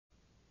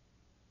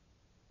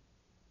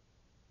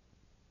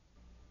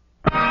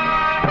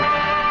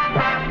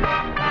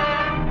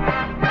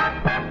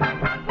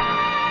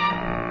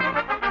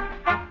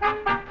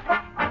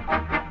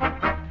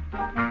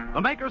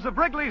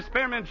Wrigley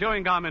Spearmint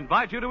Chewing Gum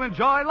invite you to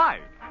enjoy life.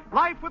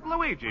 Life with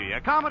Luigi,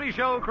 a comedy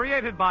show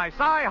created by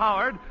Cy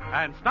Howard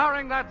and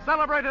starring that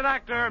celebrated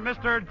actor,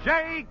 Mr.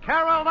 J.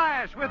 Carroll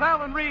Nash, with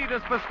Ellen Reed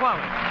as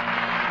Pasquale.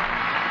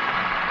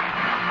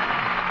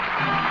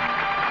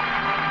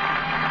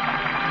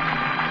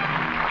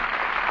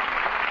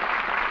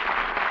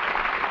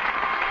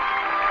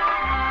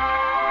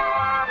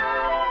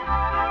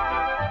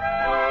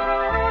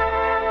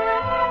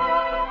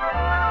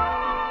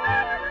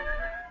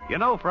 You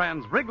know,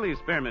 friends, Wrigley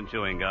Spearmint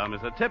Chewing Gum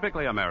is a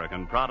typically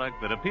American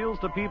product that appeals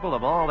to people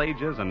of all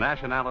ages and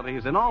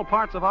nationalities in all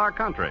parts of our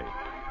country.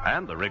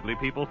 And the Wrigley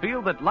people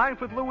feel that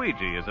Life with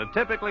Luigi is a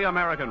typically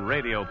American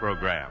radio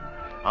program.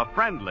 A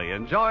friendly,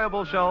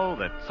 enjoyable show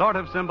that sort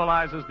of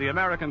symbolizes the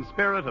American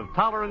spirit of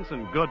tolerance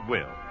and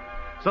goodwill.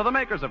 So the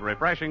makers of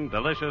refreshing,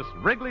 delicious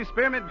Wrigley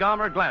Spearmint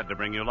Gum are glad to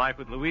bring you Life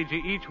with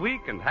Luigi each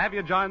week and have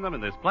you join them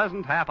in this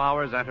pleasant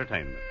half-hour's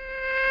entertainment.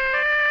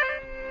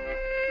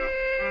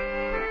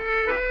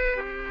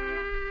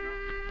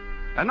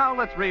 And now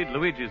let's read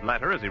Luigi's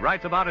letter as he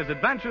writes about his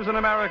adventures in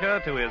America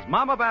to his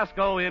Mama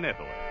Basco in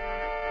Italy.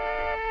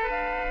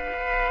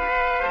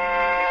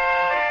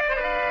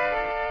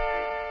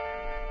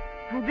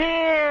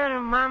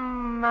 Dear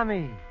Mamma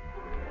Mia,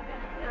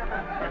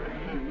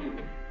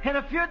 in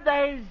a few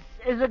days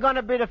is going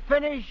to be the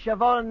finish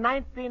of all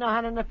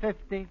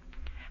 1950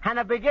 and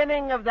the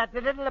beginning of that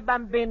little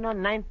bambino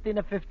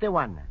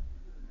 1951.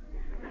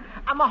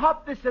 I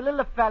hope this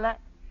little fella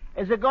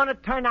is it going to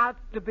turn out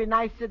to be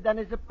nicer than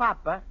his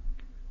papa?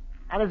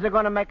 And is it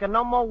going to make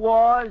no more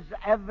wars?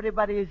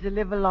 Everybody is to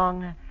live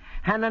along.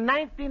 And in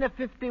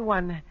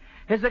 1951,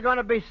 is it going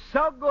to be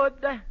so good?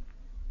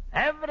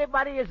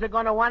 Everybody is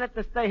going to want it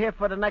to stay here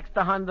for the next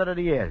 100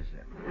 years.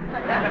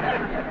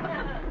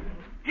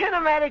 In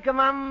America,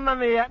 Mamma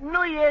Mia,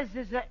 New Year's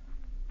is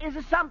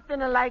something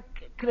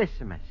like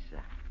Christmas.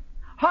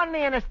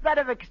 Only instead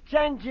of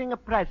exchanging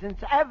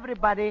presents,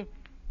 everybody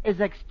is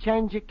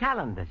exchanging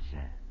calendars.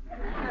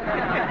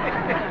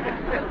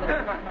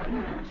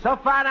 So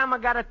far,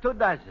 I'm got 2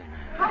 dozen.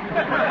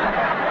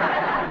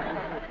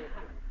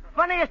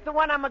 Funniest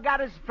one I'm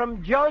got is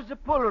from Joe's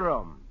pool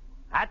room.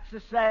 That's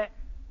to say,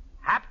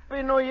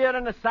 Happy New Year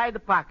in the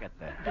side pocket.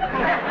 Then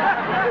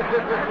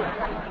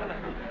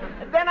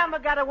I'm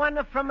got one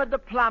from a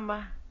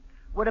diploma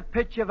with a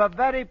picture of a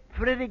very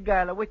pretty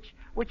girl, which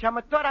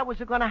I thought I was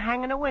going to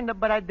hang in the window,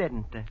 but I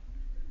didn't.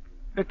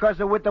 Because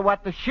with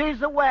what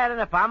she's wearing,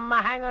 if I'm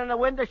hanging in the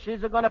window,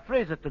 she's going to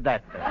freeze her to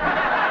death.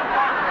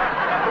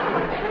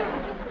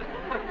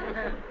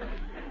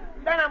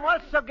 Then I'm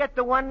also get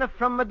the one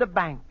from the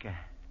bank.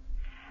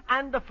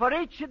 And for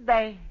each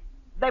day,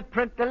 they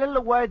print the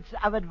little words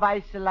of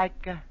advice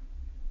like,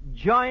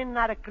 join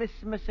our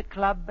Christmas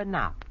club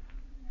now.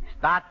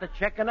 Start the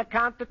checking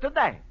account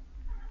today.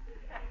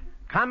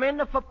 Come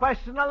in for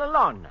personal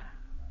loan.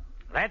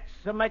 Let's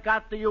make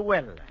out the you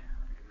will.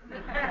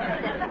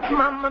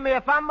 Mamma Mia,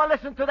 if I'm going to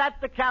listen to that,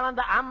 the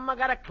calendar, I'm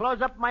going to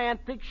close up my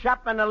antique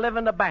shop and live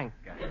in the bank.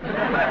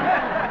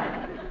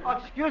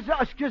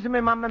 Excuse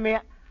me, Mamma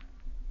Mia.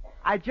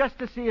 I just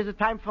to see is the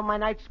time for my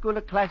night school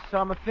class, so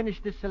I'm going to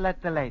finish this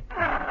letter late.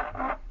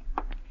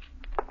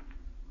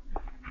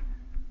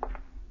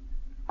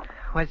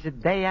 Was the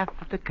day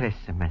after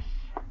Christmas,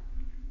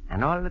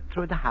 and all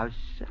through the house.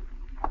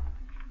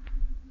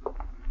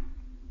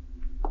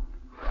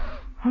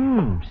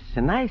 It's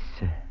nice.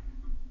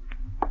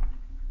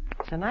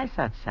 It's nice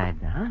outside,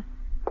 huh?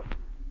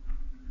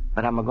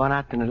 But I'm going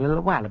out in a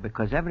little while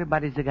because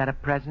everybody's got a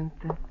present,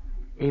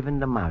 even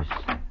the mouse.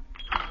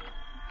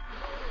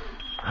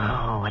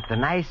 Oh, what a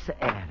nice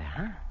air,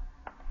 huh?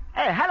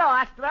 Hey, hello,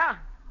 Astra.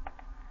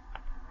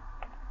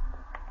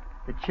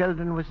 The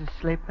children was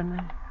sleeping,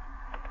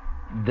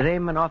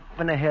 dreaming off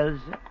in the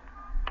hills.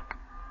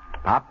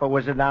 Papa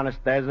was down the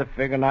stairs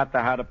figuring out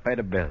how to pay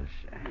the bills.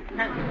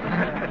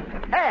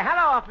 Hey,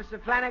 hello, Officer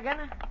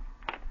Flanagan.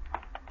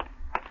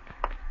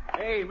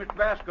 Hey, Mr.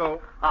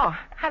 Basco. Oh,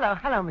 hello,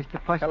 Mr.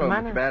 Postman. Hello,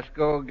 Mr.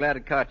 Basco. Glad to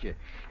caught you.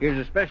 Here's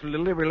a special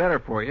delivery letter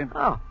for you.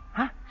 Oh,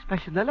 huh?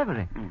 Special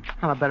delivery?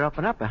 I better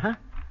open up, huh?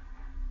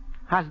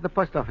 How's the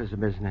post office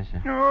business?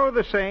 Oh,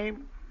 the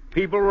same.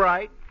 People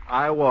write,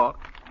 I walk.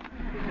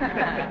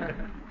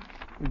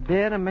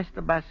 Dear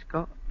Mr.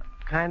 Basco,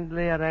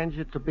 kindly arrange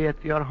it to be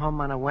at your home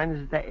on a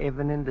Wednesday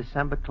evening,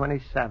 December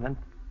 27th.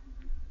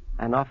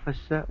 An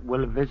officer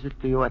will visit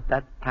you at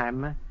that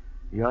time.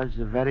 Yours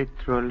very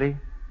truly,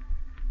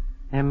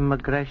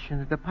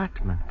 Immigration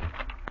Department.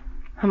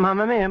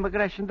 Mamma Mia,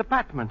 Immigration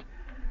Department.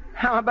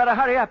 I better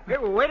hurry up. Hey,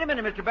 well, wait a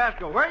minute, Mr.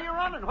 Basco. Where are you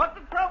running? What's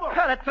the trouble?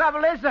 Well, the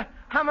trouble is,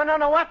 I'm going to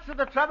know what's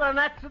the trouble, and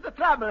that's the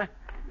trouble.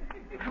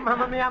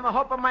 Mamma Mia, I'm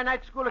hoping my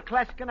night school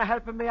class can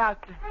help me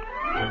out.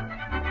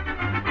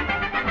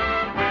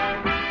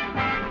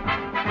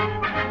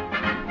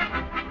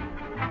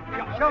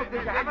 So,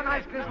 did you have a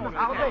nice Christmas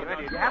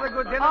holiday? Did you have a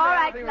good dinner? All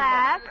right,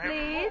 class,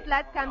 please,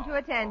 let's come to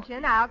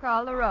attention. I'll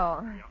call the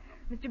roll.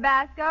 Mr.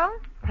 Basco?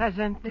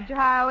 Present. Mr.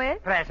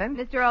 Horowitz? Present.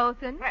 Mr.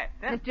 Olson?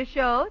 Present. Mr.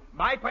 Schultz?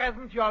 My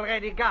present you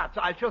already got,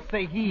 so I'll just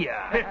say here.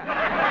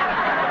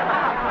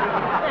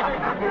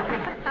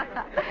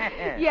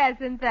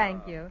 Yes, and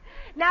thank you.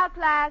 Now,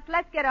 class,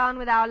 let's get on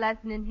with our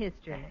lesson in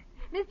history.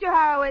 Mr.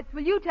 Horowitz,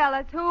 will you tell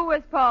us who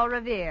was Paul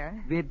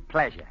Revere? With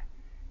pleasure.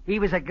 He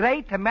was a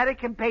great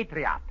American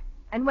patriot.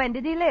 And when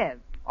did he live?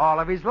 All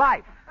of his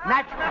life.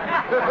 Naturally.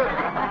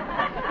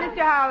 Mr.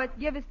 Horowitz,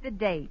 give us the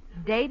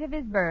date of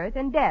his birth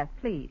and death,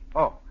 please.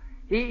 Oh,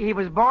 he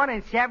was born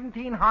in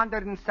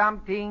 1700 and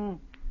something,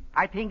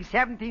 I think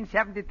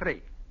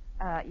 1773.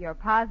 You're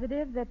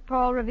positive that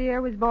Paul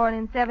Revere was born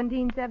in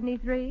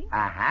 1773?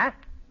 Uh-huh.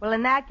 Well,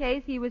 in that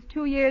case, he was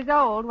 2 years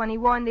old when he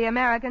warned the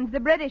Americans the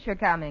British are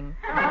coming.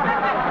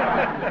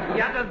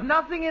 Yeah, there's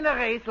nothing in a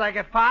race like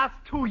a fast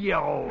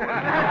 2-year-old.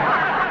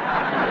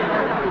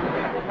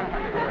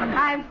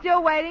 I'm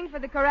still waiting for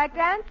the correct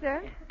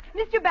answer.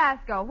 Mr.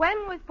 Basco,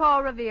 when was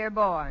Paul Revere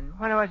born?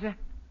 When was it?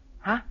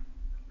 Huh?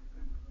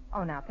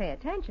 Oh, now pay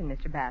attention,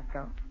 Mr.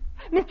 Basco.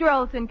 Mr.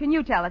 Olson, can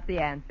you tell us the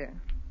answer?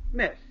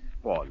 Miss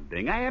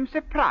Spaulding, I am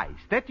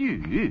surprised at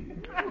you.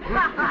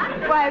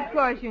 Why, of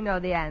course you know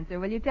the answer.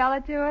 Will you tell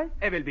it to us?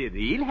 I will be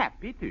real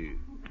happy to.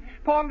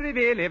 Paul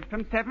Revere lived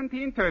from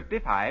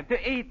 1735 to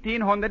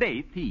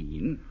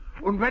 1818.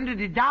 And when did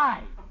he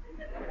die?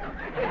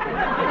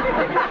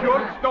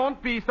 Schultz,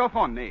 don't be so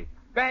funny.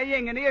 By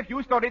Ingeny, if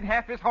you studied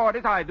half as hard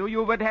as I do,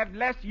 you would have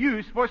less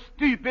use for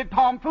stupid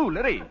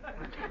tomfoolery.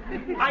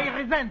 I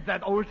resent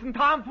that, Olson.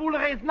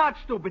 Tomfoolery is not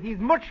stupid. He's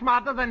much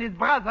smarter than his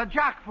brother,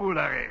 Jack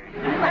Foolery.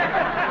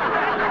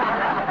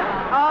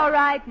 All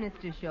right,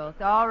 Mr. Schultz,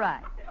 all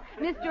right.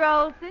 Mr.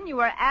 Olson, you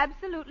are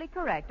absolutely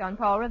correct on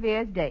Paul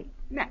Revere's date.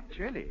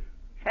 Naturally.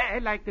 I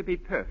like to be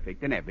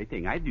perfect in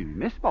everything I do,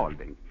 Miss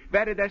Spaulding.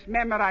 Whether that's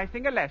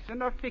memorizing a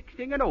lesson or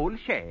fixing an old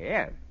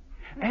chair.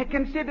 I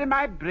consider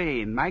my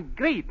brain my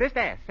greatest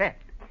asset,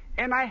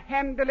 and I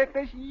handle it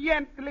as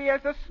gently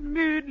as a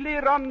smoothly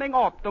running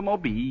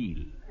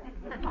automobile.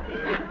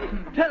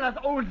 Tell us,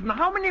 Olson,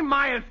 how many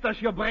miles does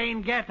your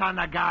brain get on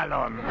a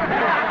gallon?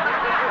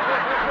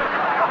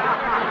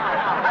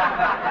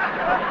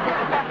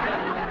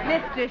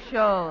 Mr.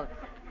 Schultz.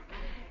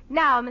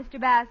 Now, Mr.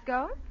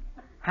 Basco.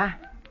 Huh?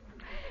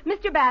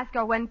 Mr.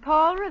 Basco, when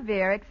Paul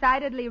Revere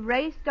excitedly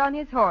raced on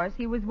his horse,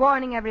 he was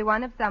warning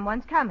everyone of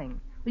someone's coming.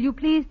 Will you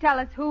please tell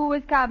us who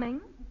was coming?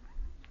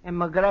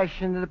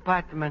 Immigration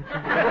Department.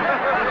 Mr.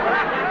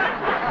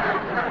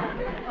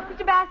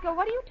 Basco,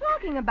 what are you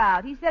talking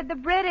about? He said the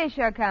British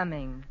are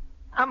coming.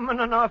 I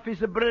don't know if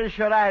he's a British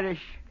or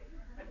Irish,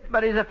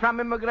 but he's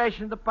from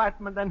Immigration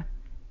Department, and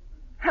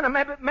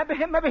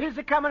maybe he's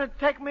coming to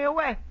take me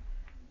away.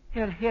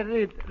 Here,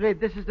 read.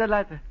 This is the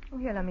letter. Oh,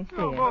 here, let me see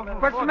it.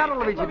 What's the matter,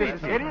 Luigi? This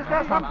is serious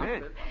or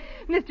something?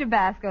 Mr.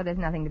 Basco, there's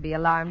nothing to be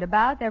alarmed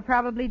about. They're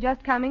probably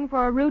just coming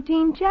for a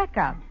routine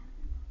checkup.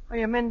 Oh,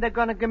 you mean they're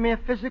going to give me a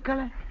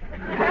physical?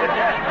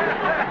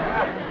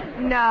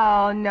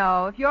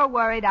 No. If you're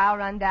worried, I'll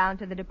run down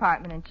to the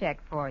department and check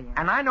for you.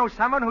 And I know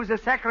someone who's a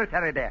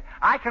secretary there.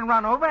 I can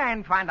run over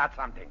and find out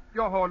something.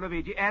 Your whole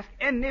Luigi, ask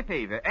any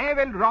favor. I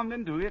will run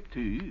and do it,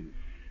 too.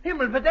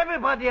 Himmel, but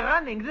everybody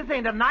running. This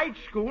ain't a night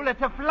school,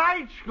 it's a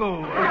flight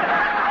school.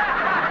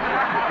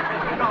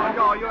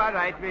 No, you are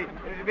right.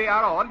 We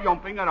are all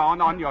jumping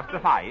around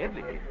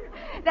unjustifiedly.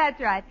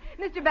 That's right.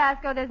 Mr.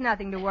 Basco, there's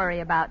nothing to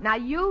worry about. Now,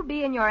 you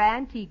be in your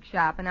antique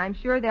shop, and I'm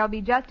sure there'll be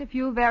just a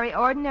few very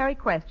ordinary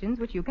questions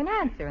which you can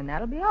answer, and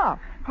that'll be all.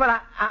 Well,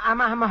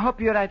 I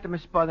hope you're right,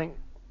 Miss Spaulding.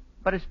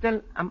 But it's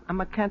still,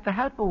 I can't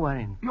help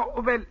worrying. No,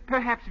 well,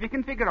 perhaps we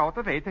can figure out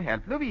a way to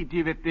help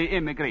Luigi with the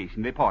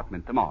immigration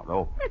department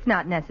tomorrow. It's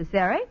not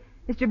necessary.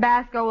 Mr.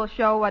 Basco will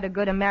show what a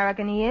good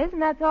American he is, and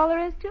that's all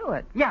there is to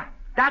it. Yeah,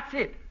 that's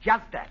it.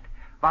 Just that.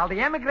 While the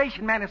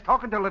immigration man is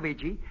talking to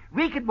Luigi,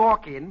 we could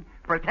walk in,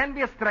 pretend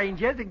we're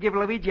strangers, and give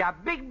Luigi a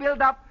big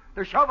build-up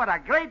to show what a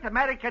great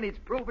American he's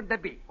proven to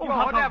be. Oh,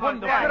 what a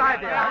wonderful Good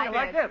idea. Yeah, You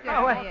like yes, this?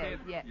 certainly is,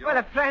 yes.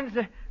 Well, friends,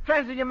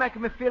 you're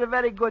making me feel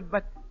very good,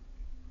 but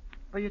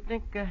you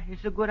think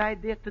it's a good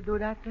idea to do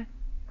that?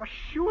 Oh,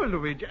 sure,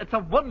 Luigi. It's a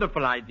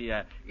wonderful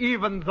idea,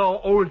 even though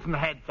Olson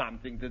had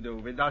something to do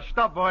with it. Now,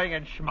 stop worrying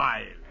and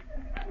smile.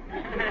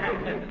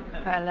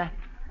 Well,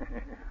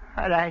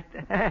 all right.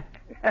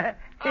 That's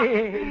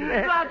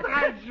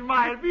right,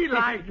 smile. Be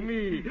like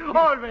me.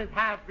 Always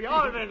happy,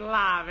 always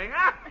laughing.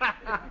 My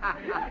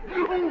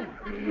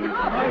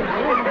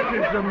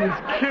autism is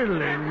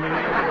killing me.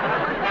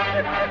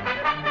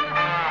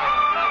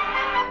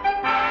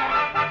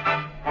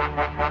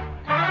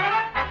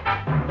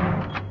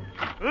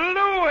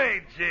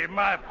 Luigi,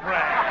 my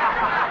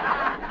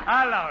friend.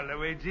 Hello,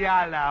 Luigi.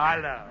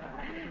 Hello.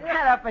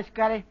 Hello,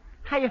 Pasquale.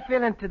 How you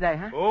feeling today,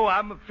 huh? Oh,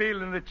 I'm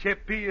feeling the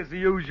chippy as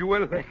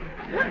usual. But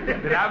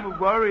I'm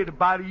worried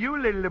about you,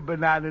 little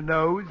banana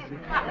nose.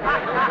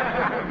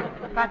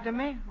 About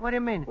me? What do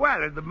you mean?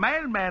 Well, the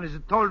mailman has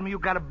told me you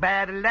got a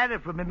bad letter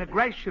from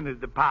immigration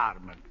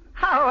department.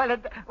 Oh,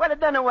 well,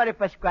 don't worry,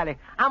 Pasquale.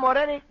 I'm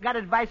already got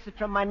advice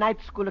from my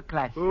night school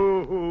class.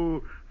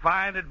 Oh,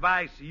 fine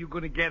advice. You're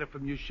going to get it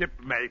from your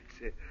shipmates.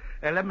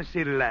 Let me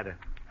see the letter.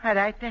 All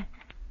right.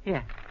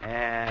 Here.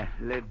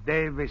 Le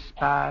deve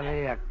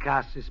stare a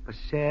casa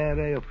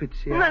spacere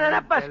ufficiale.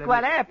 No,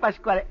 Pasquale.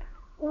 Pasquale.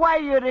 Why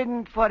you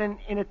reading for in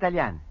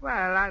Italian? Well,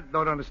 I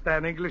don't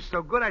understand English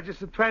so good. I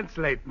just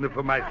translating it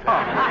for myself.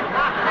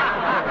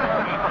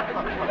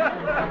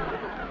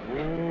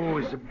 Oh,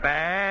 it's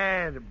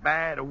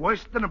bad.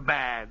 Worse than a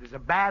bad. It's a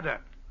badder.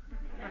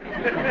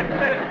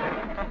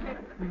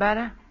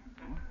 Badder?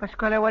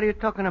 Pasquale, what are you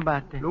talking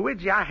about?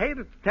 Luigi, I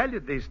hated to tell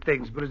you these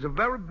things, but there's a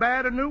very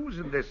bad news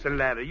in this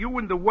letter. You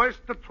in the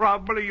worst of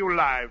trouble of your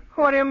life.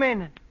 What do you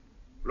mean?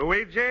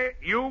 Luigi,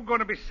 you're going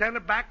to be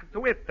sent back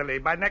to Italy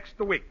by next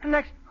week.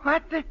 Next?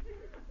 What?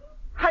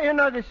 How you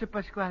know this,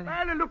 Pasquale?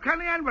 Well, look on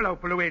the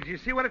envelope, Luigi. You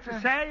see what it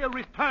say? A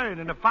return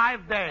in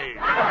 5 days.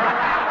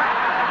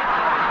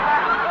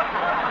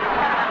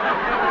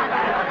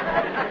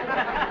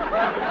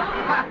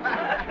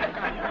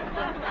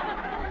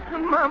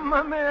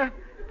 Mamma mia.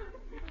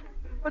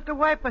 But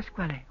why,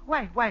 Pasquale?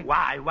 Why?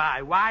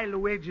 Why,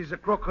 Luigi's a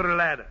crooked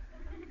letter?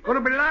 Could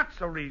have been lots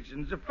of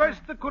reasons. The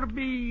first, there could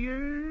be,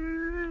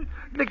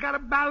 they got a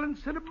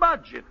balance in the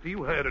budget.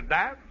 You heard of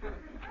that?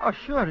 Oh,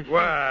 sure.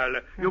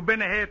 Well, you've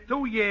been here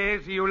 2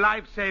 years, your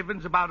life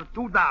savings about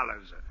 $2.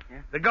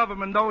 Yeah. The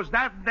government knows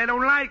that, and they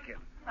don't like it.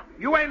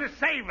 You ain't a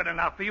saving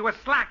enough, you a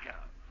slacker.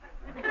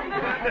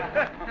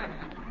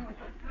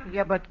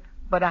 Yeah, but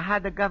I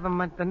had the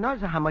government that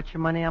knows how much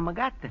money I'm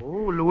got.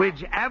 Oh,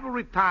 Luigi,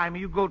 every time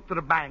you go to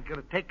the bank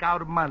to take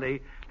out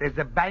money, there's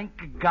a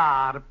bank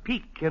guard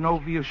peeking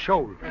over your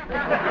shoulder.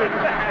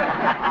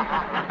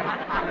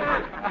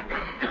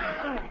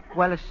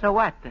 Well, so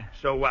what?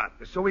 So what?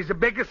 So he's a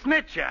bigger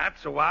snitcher,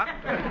 that's what.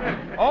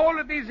 All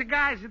of these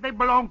guys, they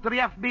belong to the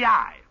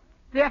FBI.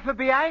 The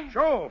FBI?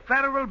 Sure,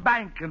 federal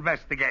bank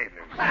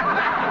investigators.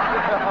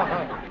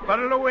 But,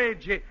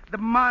 Luigi, the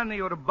money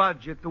or the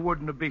budget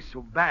wouldn't be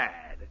so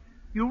bad.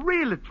 Your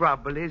real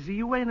trouble is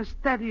you ain't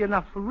steady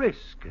enough for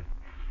risk.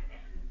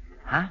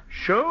 Huh?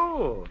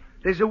 Sure.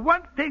 There's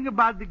one thing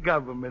about the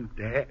government.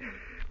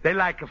 They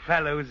like a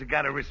fellow who's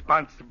got a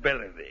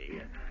responsibility.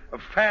 A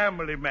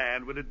family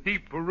man with a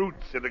deep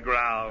roots in the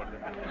ground.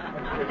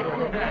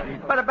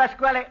 But,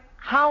 Pasquale,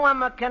 how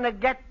am I going to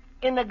get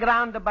in the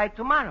ground by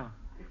tomorrow?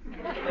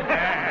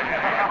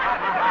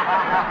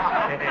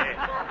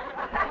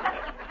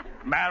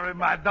 Marry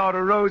my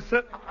daughter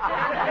Rosa.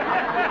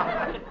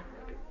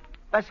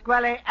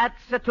 Pasquale,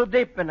 that's too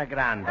deep in the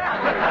ground.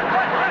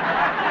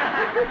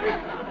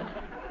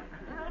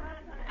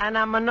 And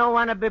I'm no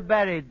want to be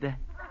buried.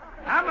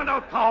 I'm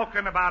not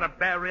talking about a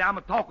bury.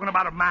 I'm talking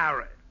about a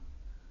marry.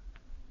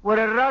 With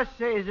a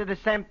Rosa, is it the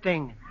same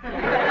thing?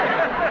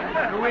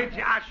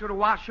 Luigi, I should have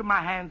washed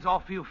my hands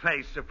off your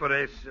face for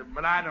this,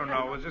 but I don't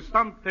know. Is there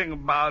something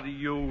about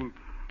you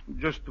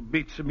just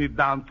beats me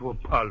down to a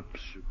pulp?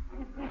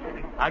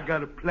 I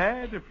got a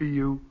plan for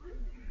you.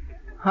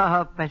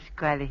 Oh,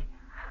 Pasquale,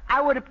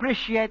 I would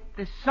appreciate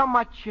this so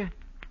much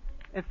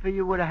if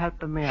you would have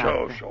helped me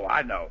out. Sure,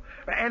 I know.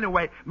 But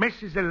anyway,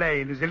 Mrs.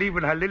 Elaine is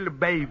leaving her little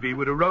baby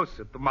with a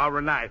Rosa tomorrow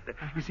night.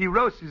 You see,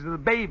 Rosa's the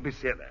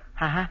babysitter.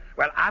 Uh-huh.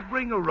 Well, I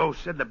bring a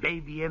Rosa, the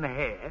baby in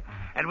her,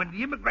 and when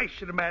the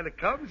immigration man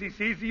comes, he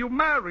sees you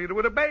married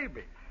with a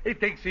baby. He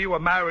thinks you a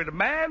married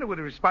man with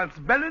a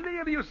responsibility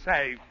and you're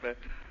safe.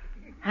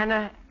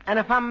 And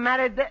if I'm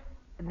married,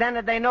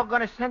 then they not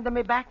going to send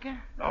me back?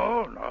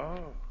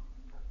 No.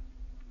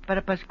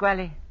 But,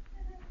 Pasquale,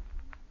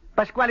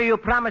 you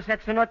promise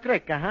that's no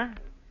trick, huh?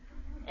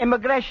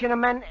 Immigration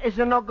man is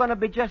not going to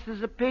be just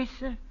as a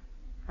piece,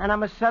 and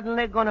I'm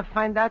suddenly going to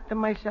find out to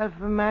myself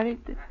married.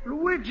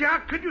 Luigi, how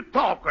could you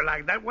talk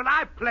like that? When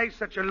I play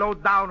such a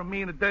low-down,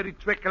 mean, a dirty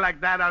trick like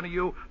that on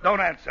you,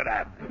 don't answer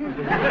that.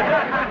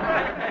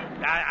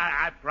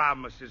 I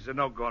promise it's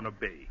not going to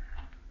be.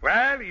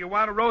 Well, you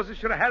want a Rosa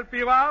should help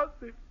you out?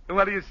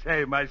 What do you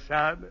say, my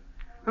son?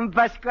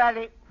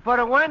 Pasquale,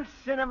 for once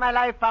in my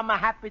life, I'm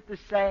happy to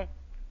say,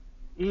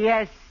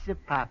 yes,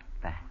 Papa.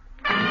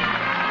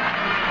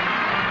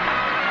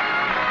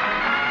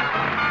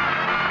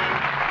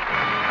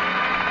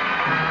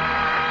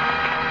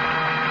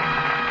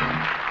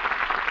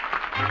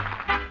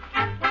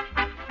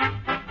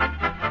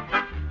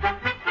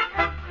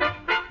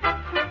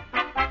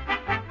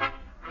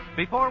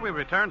 Before we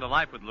return to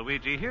Life with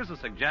Luigi, here's a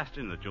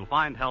suggestion that you'll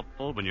find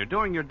helpful when you're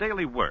doing your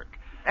daily work.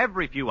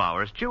 Every few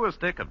hours, chew a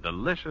stick of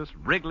delicious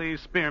Wrigley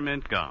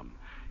Spearmint Gum.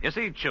 You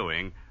see,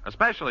 chewing,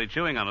 especially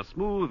chewing on a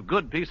smooth,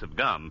 good piece of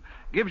gum,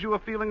 gives you a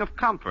feeling of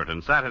comfort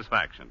and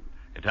satisfaction.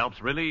 It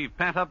helps relieve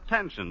pent-up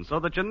tension so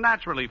that you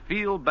naturally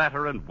feel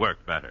better and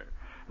work better.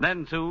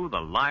 Then, too, the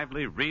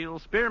lively, real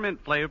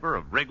spearmint flavor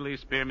of Wrigley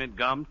Spearmint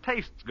Gum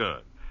tastes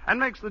good and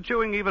makes the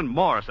chewing even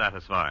more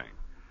satisfying.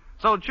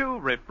 So chew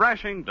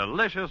refreshing,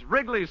 delicious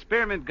Wrigley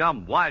Spearmint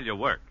Gum while you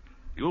work.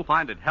 You'll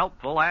find it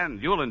helpful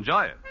and you'll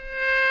enjoy it.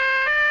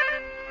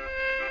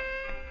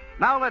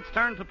 Now let's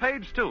turn to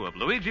page 2 of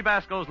Luigi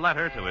Basco's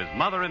letter to his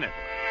mother in Italy.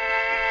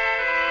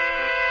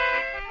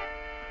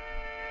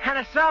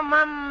 And so,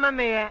 Mamma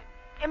Mia,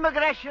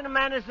 immigration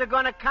man is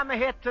going to come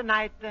here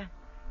tonight.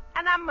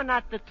 And I'm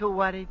not too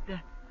worried.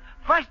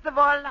 First of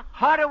all,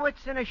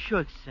 Horowitz and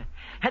Schultz.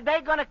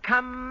 They're going to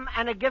come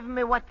and give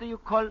me what do you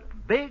call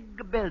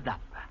big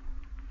build-up.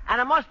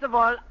 And most of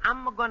all,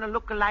 I'm going to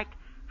look like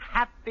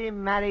happy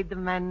married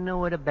man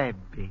with a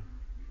baby.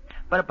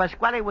 But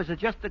Pasquale was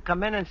just to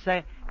come in and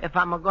say, if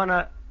I'm going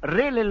to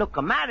really look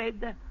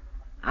married,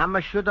 I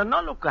should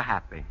not look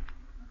happy.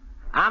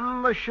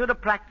 I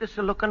should practice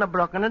looking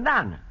broken and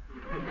down.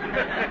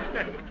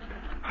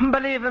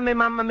 Believe me,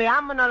 Mamma mia,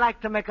 I'm not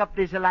like to make up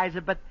these lies,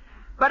 but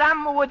I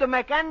would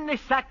make any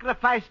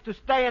sacrifice to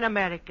stay in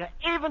America,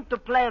 even to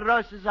play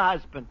Rose's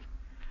husband.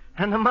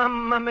 And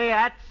Mamma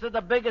mia, that's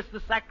the biggest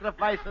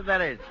sacrifice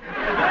there is.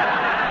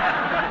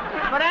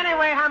 But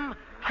anyway, I'm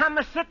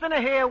sitting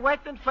here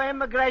waiting for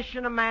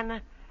immigration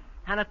man,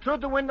 and through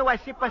the window I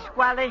see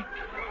Pasquale,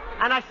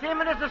 and I see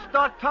him in the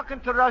store talking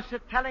to Rosa,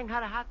 telling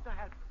her how to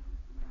help.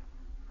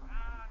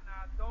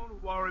 Now,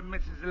 don't worry,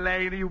 Mrs.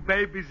 Elaine. You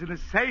baby's in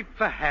safe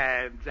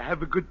hands.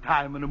 Have a good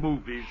time in the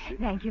movies.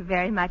 Thank you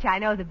very much. I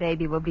know the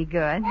baby will be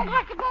good.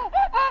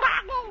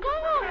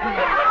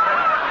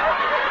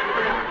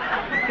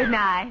 Good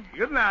night.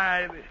 Good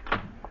night.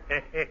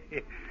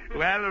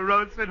 Well,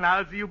 Rosa,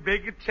 now's your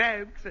big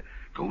chance.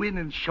 Go in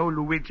and show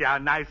Luigi how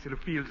nice it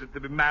feels to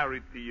be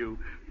married to you.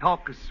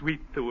 Talk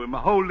sweet to him.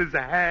 Hold his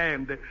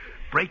hand.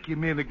 Break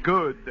him in a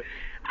good.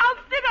 I'll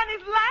sit on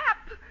his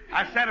lap.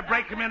 I said to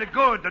break him in a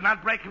good, and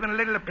not break him in a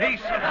little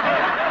piece.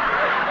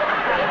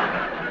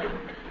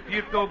 If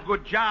you do a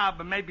good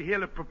job, maybe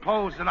he'll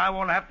propose, and I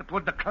won't have to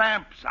put the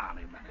clamps on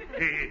him.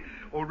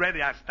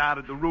 Already I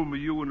started the rumor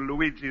you and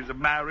Luigi is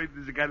married.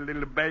 He's got a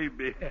little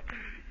baby.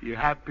 You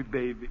happy,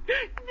 baby?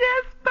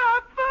 Yes,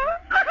 Papa.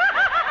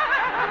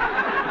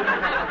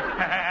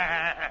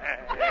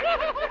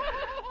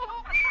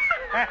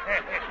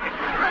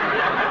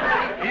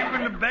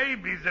 Even the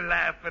babies are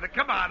laughing.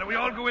 Come on, we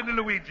all go into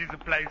Luigi's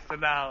place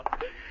now.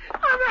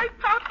 All right,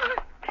 Papa.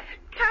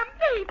 Come,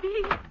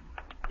 baby.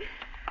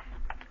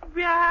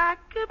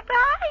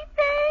 Rock-a-bye,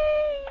 baby.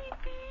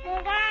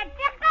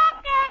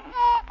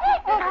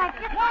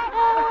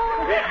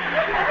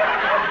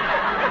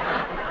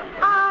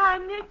 On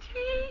the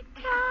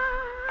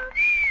treetop.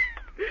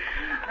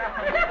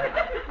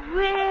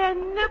 When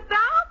the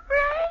bell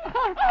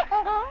breaks,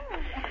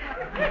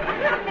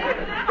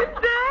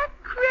 the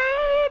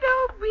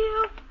cradle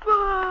will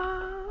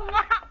fall.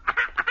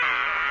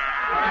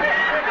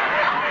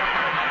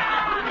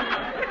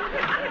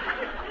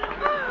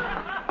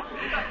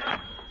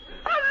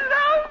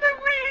 Hello,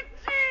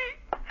 Luigi.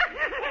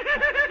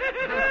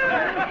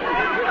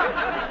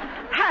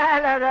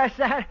 Hello,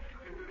 Rosa.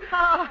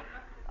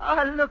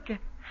 Oh, look.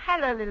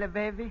 Hello, little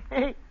baby.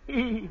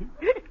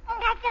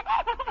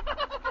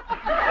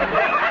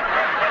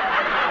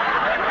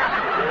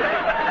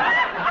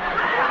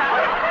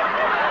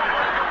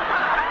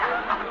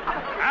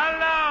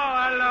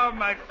 Hello,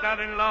 my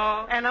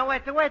son-in-law. And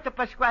wait,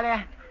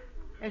 Pasquale.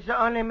 It's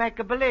only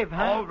make-believe,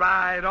 huh? All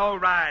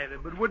right.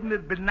 But wouldn't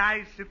it be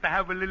nice to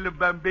have a little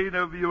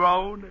bambino of your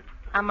own?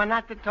 I'm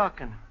not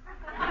talking.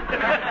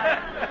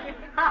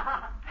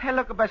 Hey,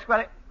 look,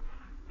 Pasquale.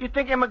 You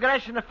think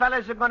immigration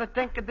fellas are going to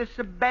think this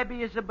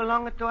baby is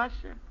belonging to us?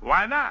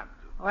 Why not?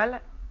 Well,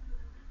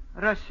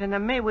 Russ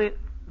and me, we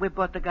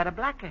both got a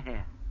black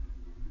hair.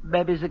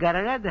 Baby's got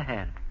a red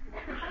hair.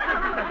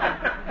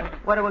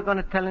 What are we going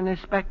to tell an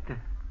inspector?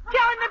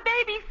 Tell him the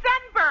baby's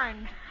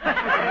sunburned.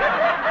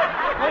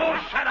 Oh,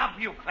 shut up,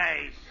 you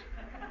face.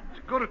 It's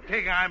a good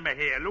thing I'm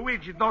here.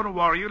 Luigi, don't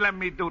worry. You let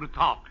me do the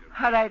talking.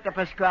 All right,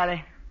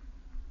 Pasquale.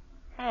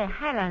 Hey,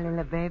 hello,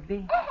 little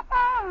baby.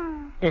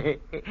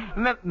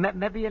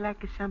 Maybe you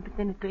like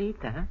something to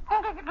eat, huh?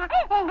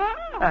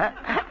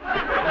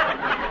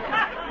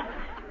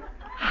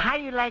 How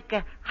you like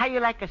a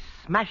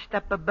smashed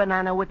up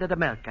banana with the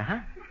milk, huh?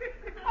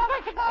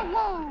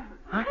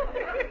 Huh?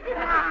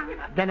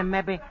 Then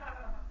maybe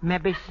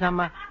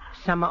some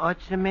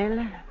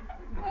oatmeal.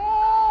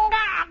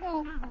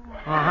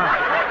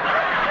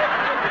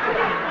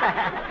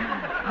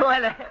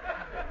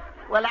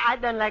 Well, I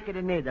don't like it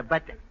neither,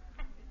 but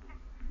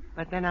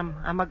then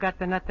I'm got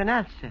nothing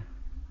else.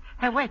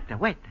 Hey, wait.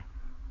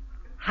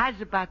 How's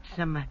about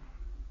some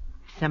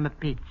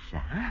pizza,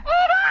 huh?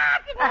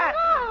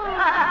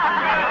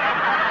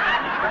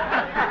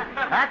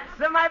 That's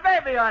my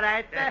baby, all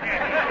right.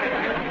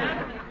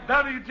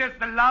 Don't you just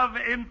love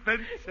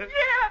infants? Yeah,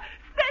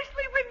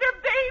 especially when they're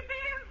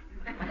babies.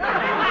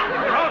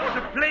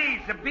 Rosa,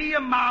 please, be a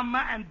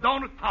mama and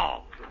don't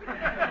talk.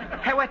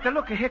 Hey, wait,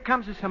 look, here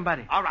comes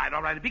somebody. All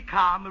right. Be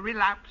calm,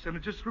 relax, and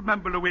just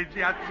remember,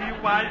 Luigi, I'll see you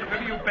wife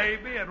and you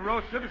baby, and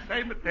Rosa, the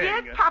same thing.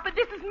 Yes, Papa,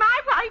 this is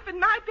my wife and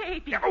my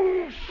baby.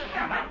 Oh, shut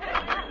up.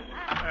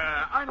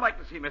 I'd like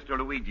to see Mr.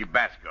 Luigi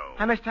Basco.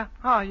 Hi, mister.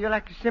 Oh, you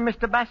like to see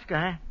Mr. Basco,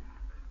 huh?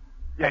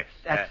 Yes.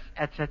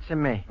 That's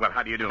me. Well,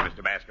 how do you do,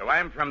 Mr. Basco?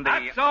 I'm from the...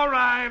 That's all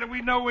right.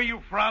 We know where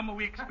you're from.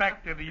 We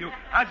expected you.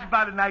 How's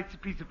about a nice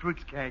piece of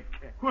fruit cake?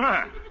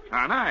 Well,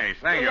 how nice.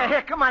 Thank you.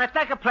 Here, come on.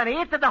 Take a plenty.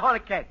 Eat the whole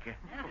cake.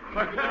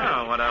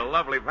 Oh, what a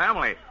lovely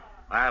family.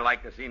 I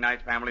like to see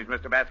nice families,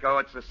 Mr. Basco.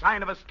 It's the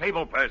sign of a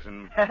stable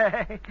person.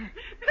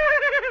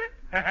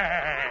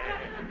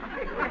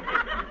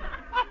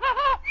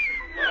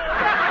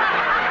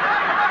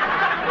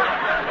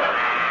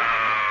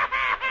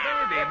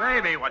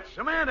 Baby, what's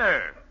the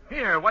matter?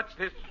 Here, what's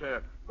this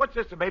the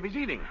baby's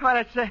eating? Well,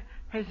 it's a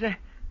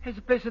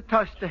piece of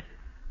toast.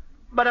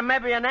 But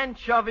maybe an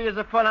anchovy is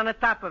a fall on the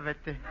top of it.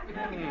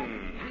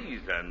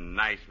 He's a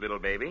nice little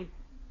baby.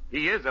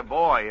 He is a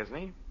boy, isn't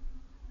he?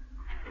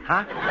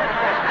 Huh?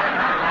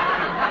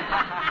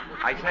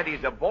 I said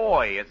he's a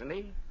boy, isn't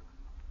he?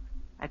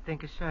 I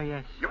think so,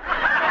 yes. What?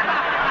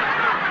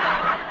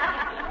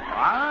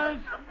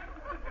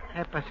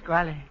 Hey,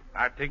 Pasquale.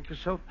 I think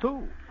so, too.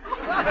 Wait,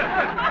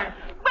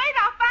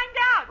 I'll find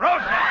out.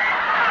 Rosa!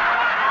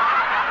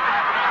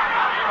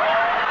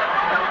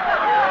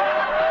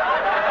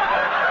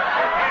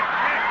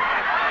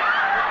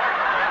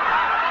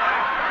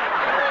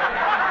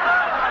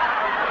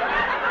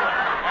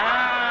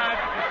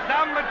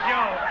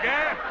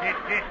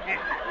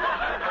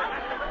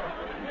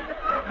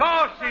 Of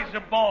course he's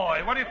a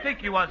boy. What do you think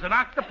he was, an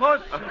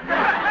octopus? And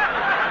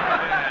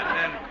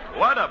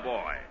what a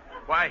boy.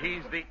 Why,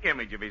 he's the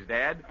image of his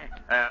dad.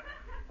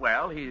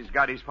 Well, he's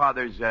got his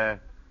father's,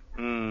 frankly,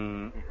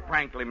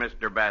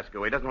 Mr.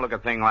 Basco, he doesn't look a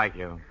thing like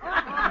you.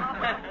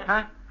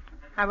 Huh?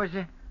 I was,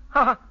 wait.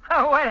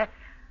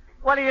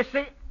 What do you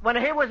see? When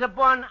he was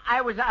born,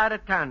 I was out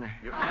of town.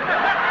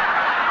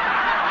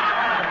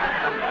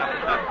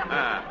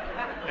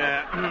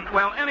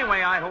 Well,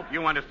 anyway, I hope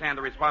you understand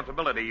the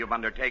responsibility you've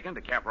undertaken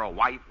to care for a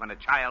wife and a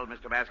child,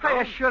 Mr. Basco. Oh,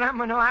 yeah, sure, I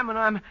know.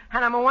 And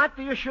I want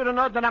you should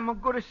know that I'm a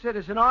good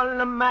citizen, all of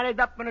them married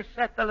up and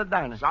settled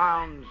down.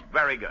 Sounds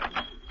very good.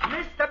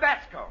 Mr.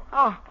 Basco.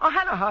 Oh,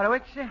 hello,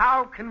 Horowitz.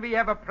 How can we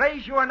ever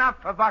praise you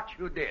enough for what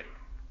you did?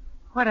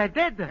 What I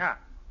did? Yeah.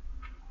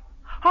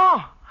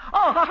 Oh,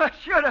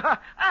 sure.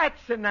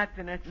 That's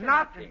nothing.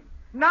 Nothing.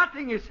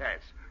 Nothing, he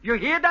says. You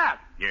hear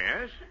that?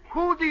 Yes?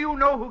 Who do you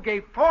know who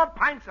gave 4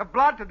 pints of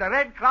blood to the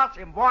Red Cross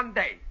in one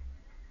day?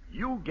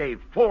 You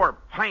gave 4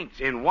 pints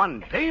in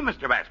one day,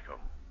 Mr. Basco.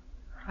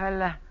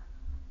 Well,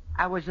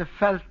 I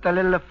felt a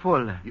little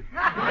full.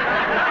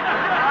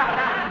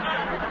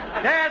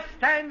 There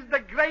stands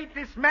the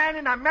greatest man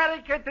in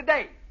America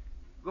today.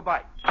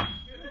 Goodbye.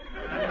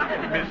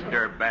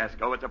 Mr.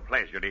 Basco, it's a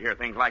pleasure to hear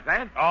things like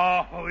that.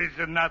 Oh, is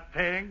it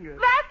nothing?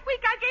 Last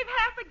week I gave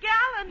half a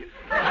gallon.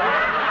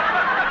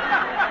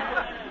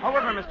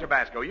 However, Mr.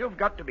 Basco, you've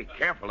got to be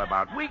careful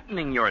about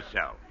weakening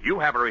yourself. You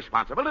have a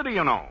responsibility,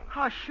 you know.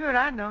 Oh, sure,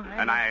 I know.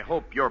 And I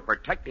hope you're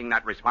protecting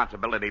that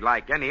responsibility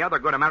like any other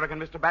good American,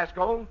 Mr.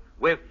 Basco,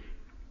 with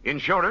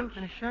insurance.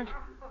 Insurance?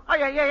 Oh,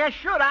 yeah,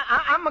 sure.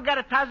 I'm going to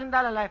get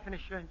 $1,000 life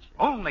insurance.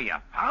 Only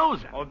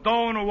 1,000? Oh,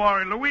 don't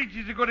worry.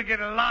 Luigi's going to get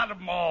a lot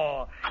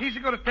more. He's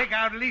going to take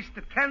out at least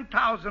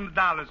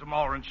 $10,000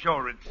 more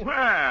insurance.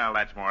 Well,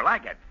 that's more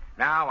like it.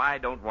 Now, I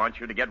don't want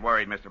you to get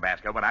worried, Mr.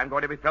 Basco, but I'm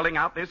going to be filling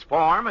out this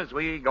form as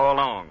we go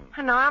along.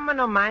 No, I'm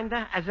no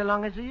minder, as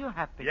long as you're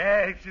happy.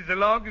 Yes, as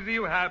long as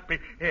you're happy.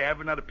 Here,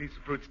 have another piece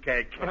of fruit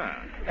cake.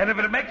 And if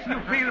it makes you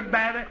feel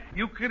better,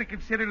 you could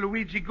consider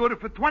Luigi good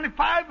for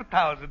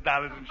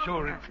 $25,000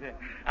 insurance.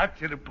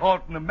 That's an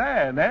important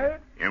man, eh?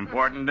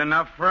 Important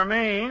enough for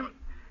me.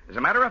 As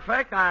a matter of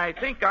fact, I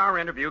think our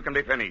interview can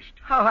be finished.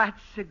 Oh,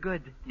 that's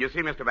good. You see,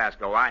 Mr.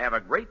 Basco, I have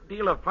a great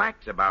deal of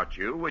facts about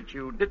you which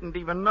you didn't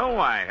even know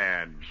I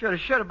had.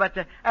 Sure, but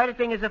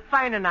everything is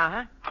fine now,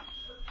 huh?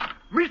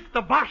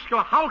 Mr. Basco,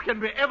 how can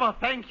we ever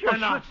thank you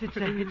enough? It's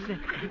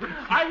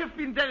I have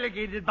been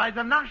delegated by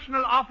the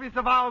national office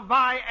of our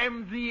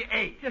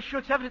YMCA. Yeah,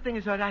 sure, everything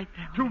is all right.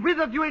 To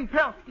visit you in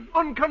person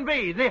and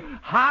convey the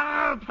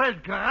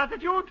heartfelt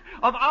gratitude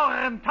of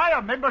our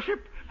entire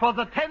membership for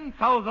the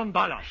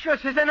 $10,000. Sure,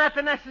 is not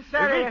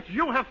necessary. Which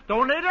you have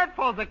donated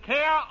for the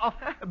care of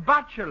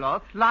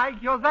bachelors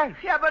like yourself.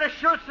 Yeah, but it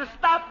should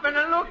stop and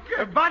look.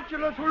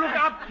 Bachelors who look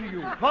up to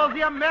you for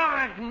the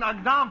American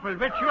example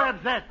which you have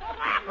set.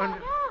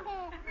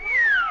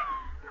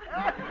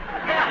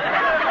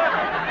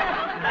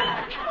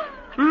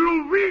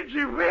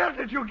 Luigi, where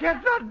did you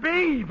get that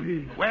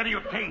baby? Where do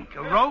you think?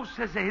 Rose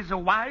says he's a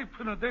wife,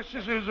 and this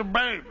is his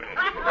baby.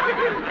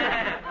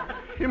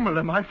 Himmel,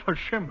 am I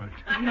verschimmelt.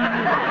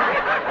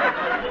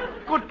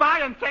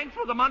 Goodbye, and thanks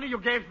for the money you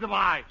gave the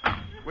wife.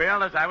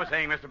 Well, as I was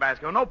saying, Mr.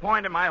 Basco, no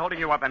point in my holding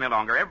you up any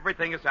longer.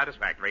 Everything is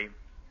satisfactory.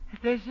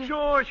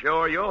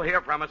 Sure. You'll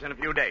hear from us in a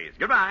few days.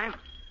 Goodbye.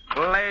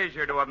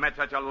 Pleasure to have met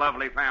such a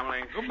lovely family.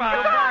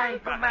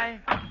 Goodbye.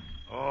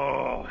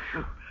 Oh.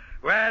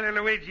 Well,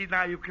 Luigi,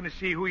 now you can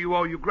see who you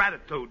owe your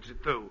gratitude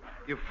to.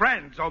 Your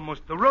friends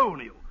almost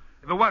ruin you.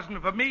 If it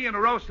wasn't for me and a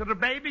roast of the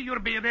baby,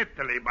 you'd be in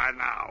Italy by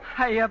now.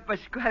 Hiya,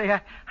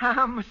 Pasquale.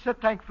 I'm so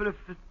thankful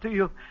to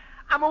you.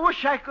 I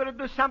wish I could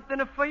do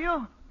something for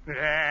you.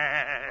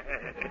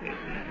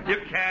 You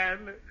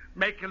can.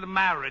 Make the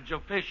marriage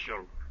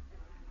official.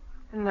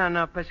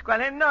 No,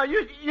 Pasquale. No,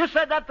 you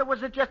said that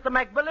was just a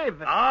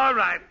make-believe. All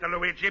right,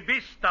 Luigi,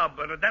 be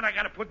stubborn, and then I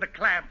got to put the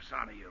clamps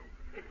on you.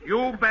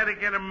 You better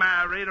get him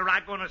married, or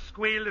I'm going to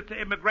squeal at the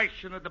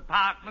immigration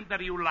department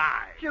that you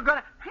lie. You're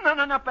gonna...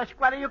 No,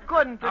 Pasquale, you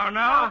couldn't. Oh,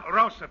 no?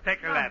 Rosa,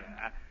 take a letter.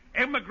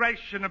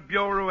 Immigration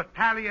Bureau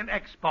Italian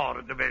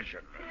Export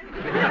Division.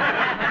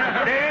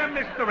 Dear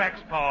Mr.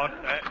 Export,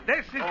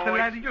 this is the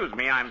letter... Excuse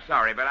me, I'm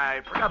sorry, but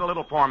I forgot a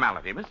little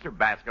formality. Mr.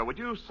 Basco, would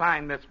you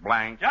sign this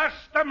blank? Just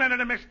a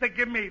minute, mister.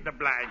 Give me the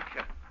blank.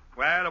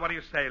 Well, what do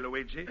you say,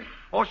 Luigi?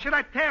 Or should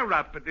I tear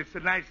up this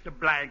nice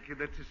blank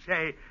that to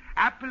say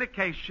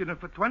application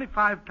for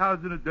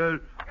 $25,000?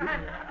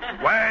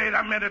 Wait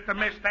a minute,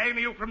 mister. Ain't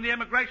you from the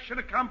immigration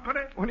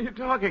company? What are you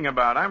talking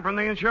about? I'm from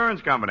the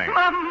insurance company.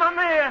 Mamma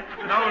mia!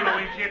 No,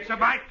 Luigi, it's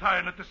my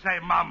turn to say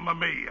Mamma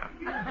Mia.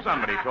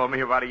 Somebody told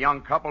me about a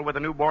young couple with a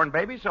newborn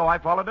baby, so I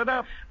followed it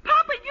up.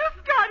 Papa,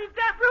 you started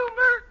that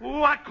rumor.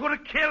 Oh, I could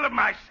have killed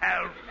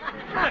myself.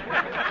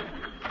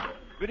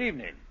 Good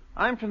evening.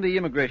 I'm from the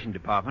Immigration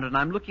Department, and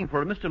I'm looking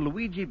for a Mr.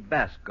 Luigi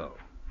Basco.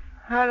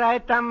 All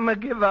right, I'm going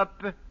to give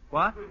up.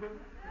 What?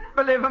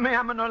 Believe me,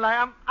 I'm no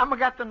lie. I'm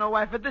got to no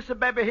wife. But this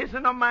baby, he's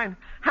no mine.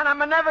 And I'm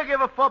never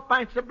give a 4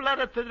 pints of blood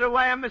to the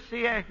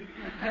YMCA.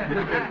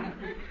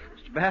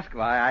 Mr. Basco,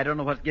 I don't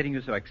know what's getting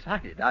you so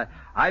excited.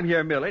 I'm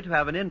here merely to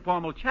have an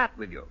informal chat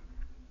with you.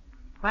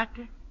 What?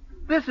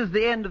 This is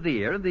the end of the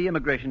year, and the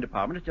Immigration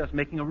Department is just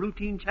making a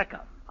routine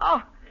checkup.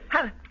 Oh,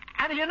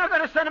 and you're not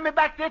going to send me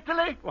back to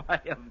Italy?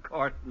 Why, of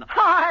course not.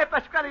 Oh, hey,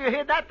 Pasquale, you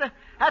hear that?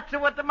 That's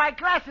what my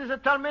classes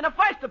have told me in the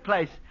first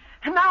place.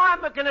 And now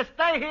I'm going to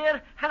stay here,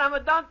 and I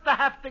don't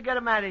have to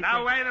get married.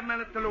 Now, wait a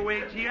minute,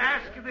 Luigi.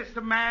 Ask this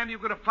man, you're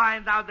going to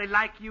find out they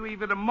like you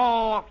even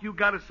more if you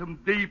got some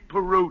deep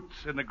roots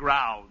in the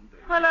ground.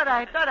 Well, all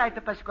right,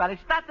 Pasquale.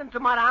 Starting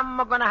tomorrow, I'm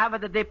going to have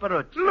the deep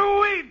roots.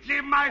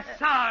 Luigi, my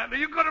son, are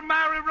you going to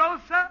marry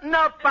Rosa?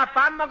 No, Papa,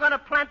 I'm going to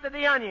plant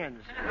the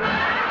onions.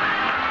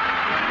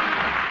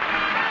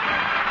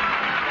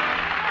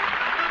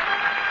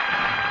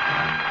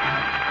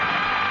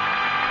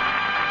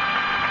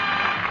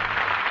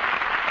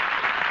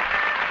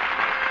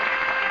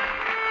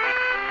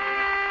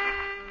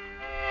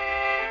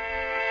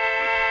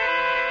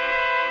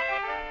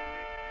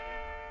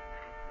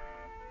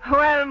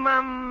 Well,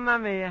 Mamma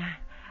Mia,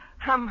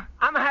 I'm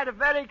had a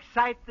very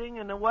exciting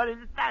and a worried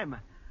time.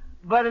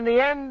 But in the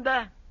end,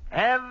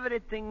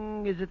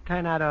 everything is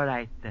turn out all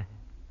right.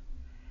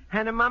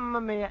 And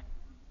Mamma Mia,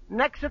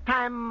 next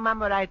time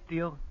I'm write to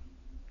you,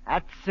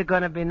 that's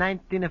going to be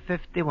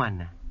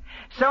 1951.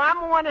 So I'm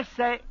going to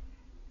say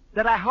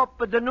that I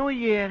hope the new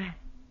year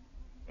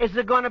is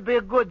going to be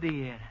a good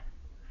year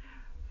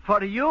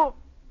for you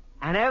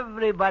and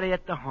everybody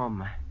at the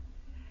home.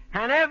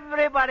 And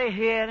everybody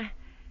here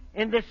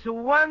in this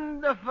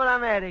wonderful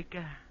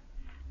America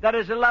that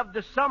is loved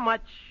so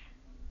much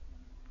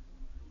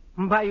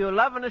by your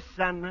loving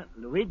son,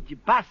 Luigi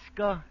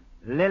Basco,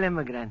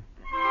 l'immigrant.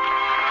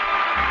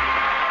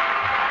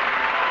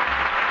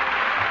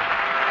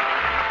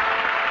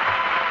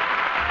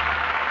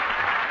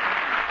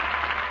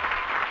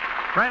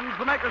 Friends,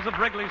 the makers of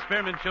Wrigley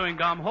Spearmint Chewing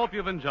Gum hope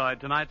you've enjoyed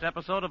tonight's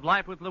episode of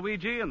Life with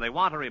Luigi, and they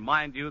want to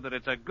remind you that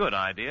it's a good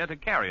idea to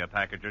carry a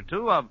package or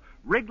two of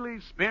Wrigley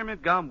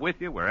Spearmint Gum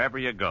with you wherever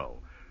you go.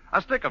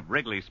 A stick of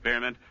Wrigley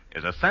Spearmint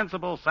is a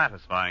sensible,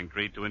 satisfying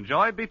treat to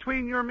enjoy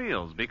between your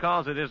meals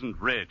because it isn't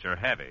rich or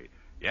heavy,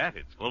 yet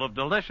it's full of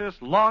delicious,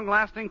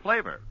 long-lasting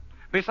flavor.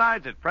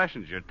 Besides, it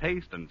freshens your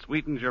taste and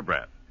sweetens your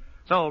breath.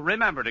 So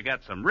remember to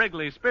get some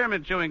Wrigley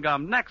Spearmint Chewing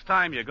Gum next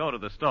time you go to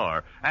the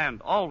store,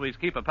 and always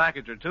keep a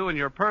package or two in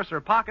your purse or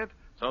pocket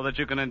so that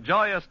you can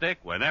enjoy a stick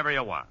whenever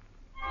you want.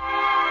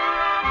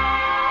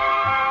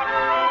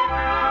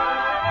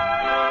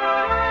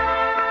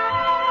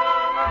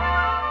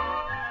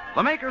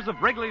 The makers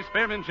of Wrigley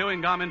Spearmint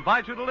Chewing Gum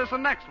invite you to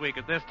listen next week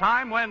at this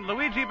time when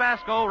Luigi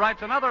Basco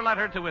writes another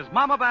letter to his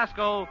Mama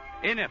Basco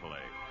in Italy.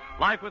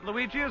 Life with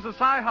Luigi is a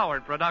Cy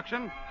Howard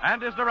production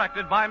and is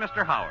directed by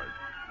Mr. Howard.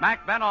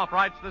 Mac Benoff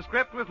writes the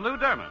script with Lou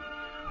Derman.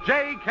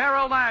 J.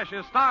 Carol Nash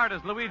is starred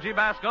as Luigi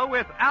Basco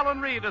with Alan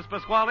Reed as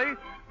Pasquale,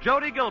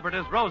 Jody Gilbert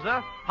as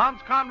Rosa,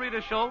 Hans Conried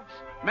as Schultz,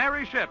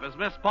 Mary Shipp as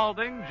Miss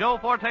Spaulding, Joe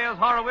Forte as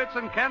Horowitz,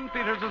 and Ken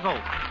Peters as Holt.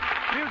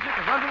 Music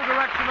is under the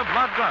direction of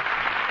Bud Gruss.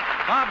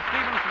 Bob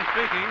Stevenson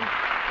speaking.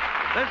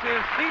 This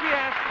is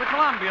CBS, the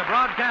Columbia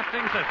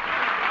Broadcasting System.